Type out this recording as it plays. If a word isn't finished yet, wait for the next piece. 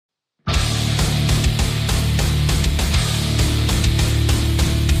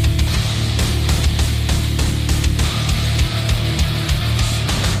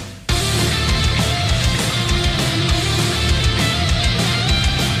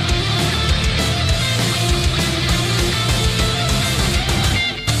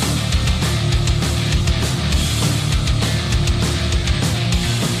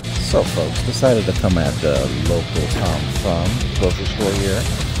So folks, decided to come at the local Tom Thumb grocery store here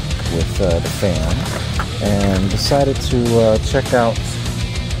with the fam, and decided to check out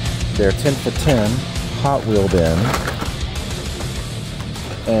their 10 for 10 Hot Wheel bin.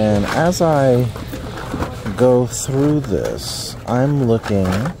 And as I go through this, I'm looking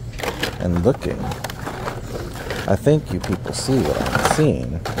and looking. I think you people see what I'm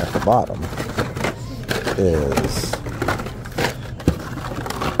seeing at the bottom is,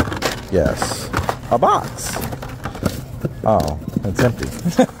 yes, a box. Oh, it's empty.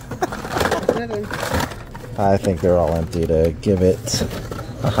 I think they're all empty to give it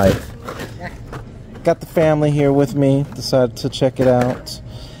a hype. Got the family here with me, decided to check it out.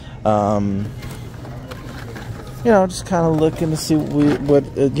 You know, just kind of looking to see what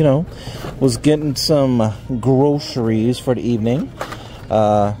was getting some groceries for the evening.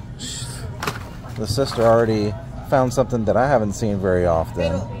 The sister already found something that I haven't seen very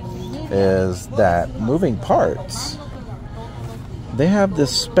often, is that moving parts. They have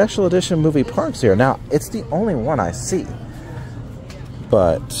this special edition moving parts here. Now, it's the only one I see,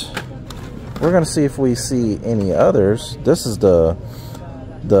 but we're gonna see if we see any others. This is the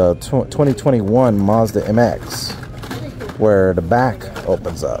 2021 Mazda MX, where the back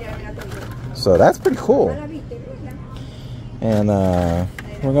opens up. So that's pretty cool. And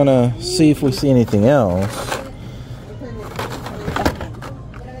we're gonna see if we see anything else.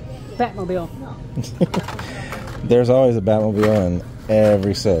 Batmobile. There's always a Batmobile in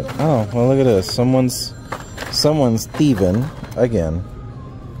every set. Oh, well, look at this. Someone's thieving again.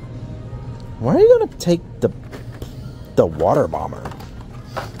 Why are you gonna take the water bomber?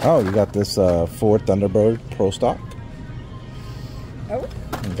 Oh, you got this Ford Thunderbird Pro Stock. Oh.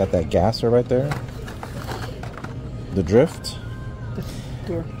 You got that gasser right there. The drift.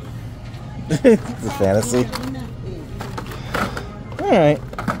 The fantasy. All right.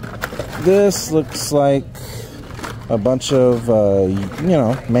 This looks like a bunch of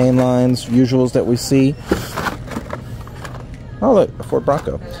main lines, usuals that we see. Oh look, a Ford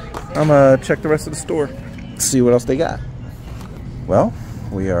Bronco. I'm gonna check the rest of the store, see what else they got. Well,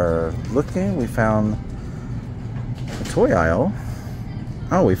 we are looking. We found a toy aisle.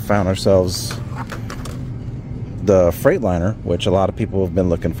 Oh, we found ourselves the Freightliner, which a lot of people have been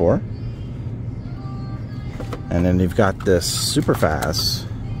looking for. And then you've got this super fast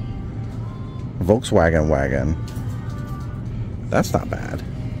Volkswagen wagon. That's not bad.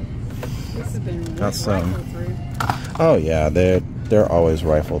 This has been That's rifled through. Oh yeah, they're always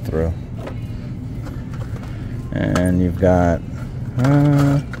rifled through. And you've got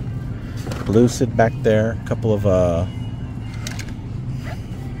Lucid back there. A couple of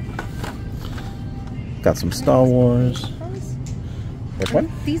got some Star Wars. Which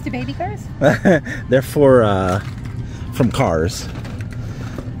one? These the baby cars? They're for from Cars.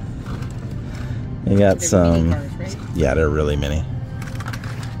 You got some cars, right? Yeah, they're really mini.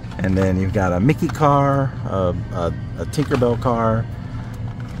 And then you've got a Mickey car, a Tinkerbell car,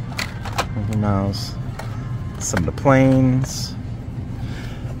 Mickey Mouse, some of the planes.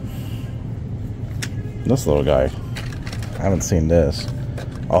 This little guy, I haven't seen this.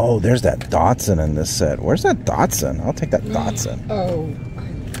 Oh, there's that Datsun in this set. Where's that Datsun? I'll take that Datsun. Oh.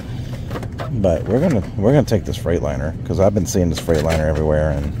 But we're gonna take this Freightliner, because I've been seeing this Freightliner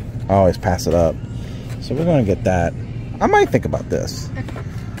everywhere, and I always pass it up. So we're gonna get that. I might think about this.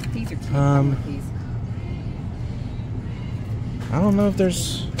 These are cute. I don't know if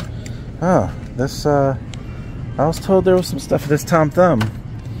there's. Oh, this. I was told there was some stuff for this Tom Thumb.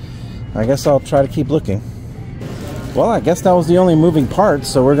 I guess I'll try to keep looking. Well, I guess that was the only moving part,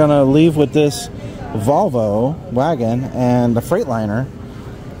 so we're gonna leave with this Volvo wagon and the Freightliner.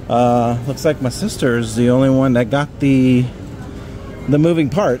 Looks like my sister's the only one that got the moving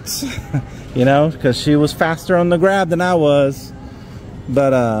parts, you know, because she was faster on the grab than I was.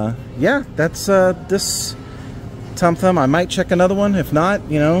 But yeah, that's this Tom Thumb. I might check another one. If not,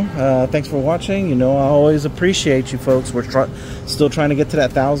 you know, thanks for watching. You know, I always appreciate you folks. We're still trying to get to that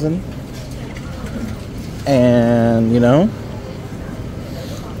 1,000. And, you know,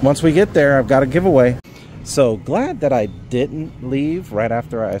 once we get there, I've got a giveaway. So glad that I didn't leave right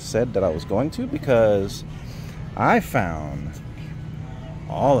after I said that I was going to, because I found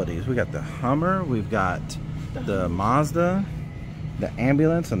all of these. We got the Hummer, we've got the Mazda, the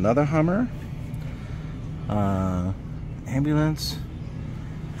ambulance, another Hummer, ambulance.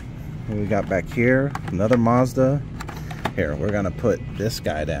 What we got back here, another Mazda. Here, we're gonna put this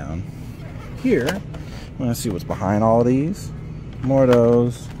guy down here. I'm gonna see what's behind all of these. More of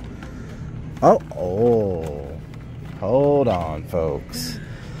those. Oh, hold on, folks.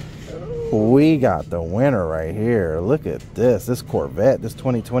 We got the winner right here. Look at this. This Corvette. This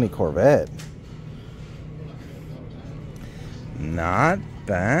 2020 Corvette. Not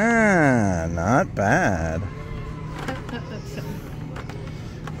bad. Not bad.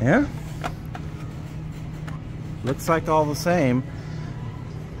 Yeah. Looks like all the same.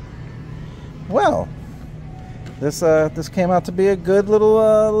 Well, this came out to be a good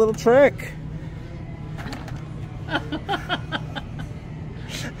little trick.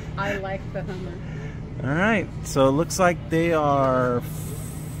 I like the Hummer. All right, so it looks like they are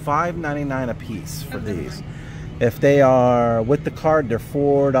 $5.99 a piece for these. If they are with the card, they're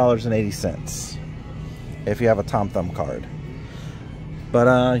 $4.80 if you have a Tom Thumb card.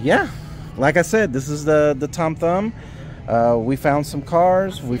 But yeah, like I said, this is the Tom Thumb. We found some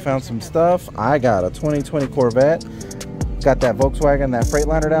cars, we found some stuff. I got a 2020 Corvette. Got that Volkswagen, that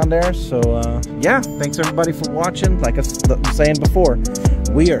Freightliner down there. So yeah, thanks everybody for watching. Like I was saying before,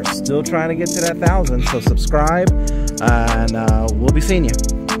 we are still trying to get to that 1,000. So subscribe, and we'll be seeing you.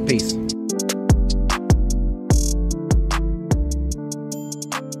 Peace.